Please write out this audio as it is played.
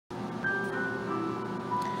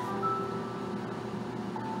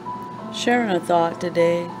Sharing a thought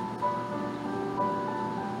today.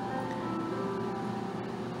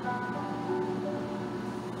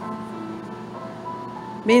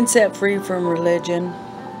 Being set free from religion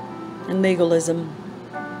and legalism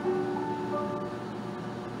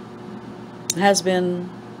has been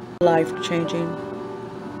life-changing.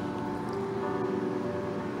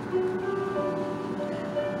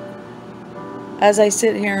 As I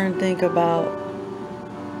sit here and think about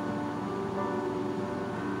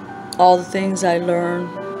all the things I learned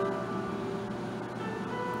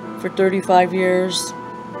for 35 years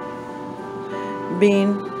being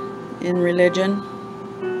in religion,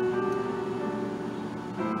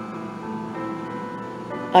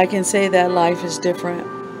 I can say that life is different.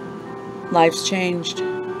 Life's changed.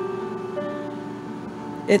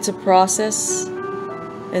 It's a process.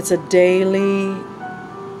 It's a daily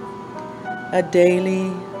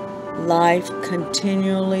life,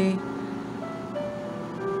 continually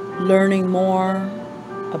learning more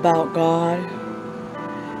about God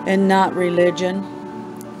and not religion.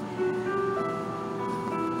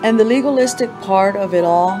 And the legalistic part of it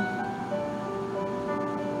all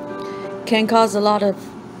can cause a lot of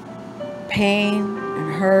pain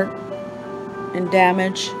and hurt and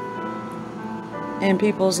damage in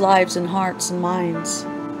people's lives and hearts and minds.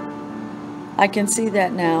 I can see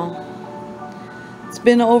that now. It's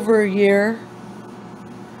been over a year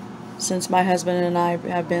since my husband and I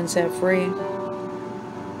have been set free.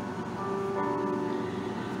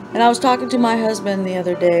 And I was talking to my husband the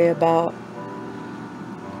other day about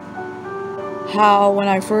how when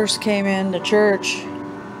I first came into church,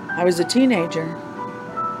 I was a teenager.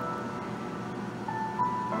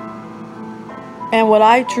 And what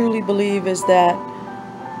I truly believe is that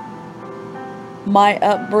my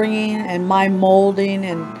upbringing and my molding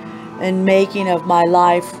and making of my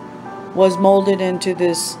life was molded into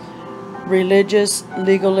this religious,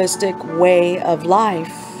 legalistic way of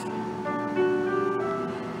life.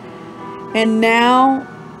 And now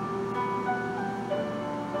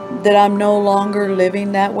that I'm no longer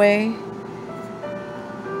living that way,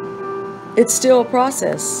 it's still a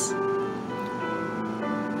process.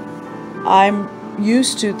 I'm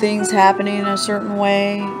used to things happening in a certain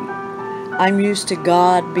way. I'm used to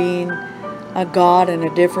God being a God in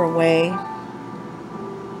a different way.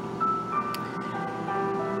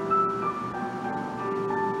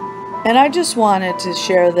 And I just wanted to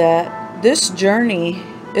share that this journey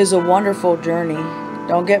is a wonderful journey.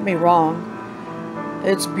 Don't get me wrong.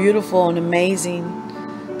 It's beautiful and amazing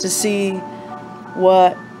to see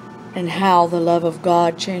what and how the love of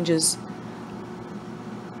God changes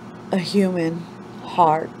a human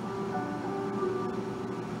heart.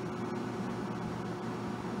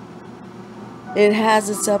 It has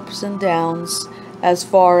its ups and downs as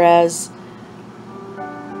far as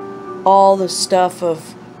all the stuff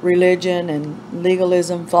of religion and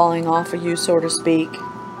legalism falling off of you, so to speak.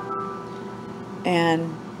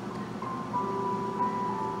 And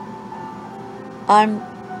I'm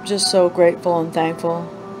just so grateful and thankful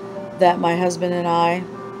that my husband and I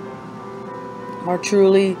are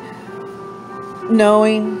truly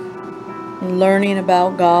knowing and learning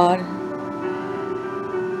about God,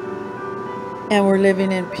 and we're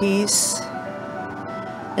living in peace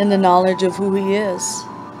in the knowledge of who He is.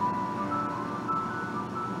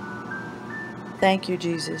 Thank you,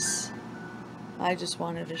 Jesus. I just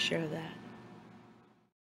wanted to share that.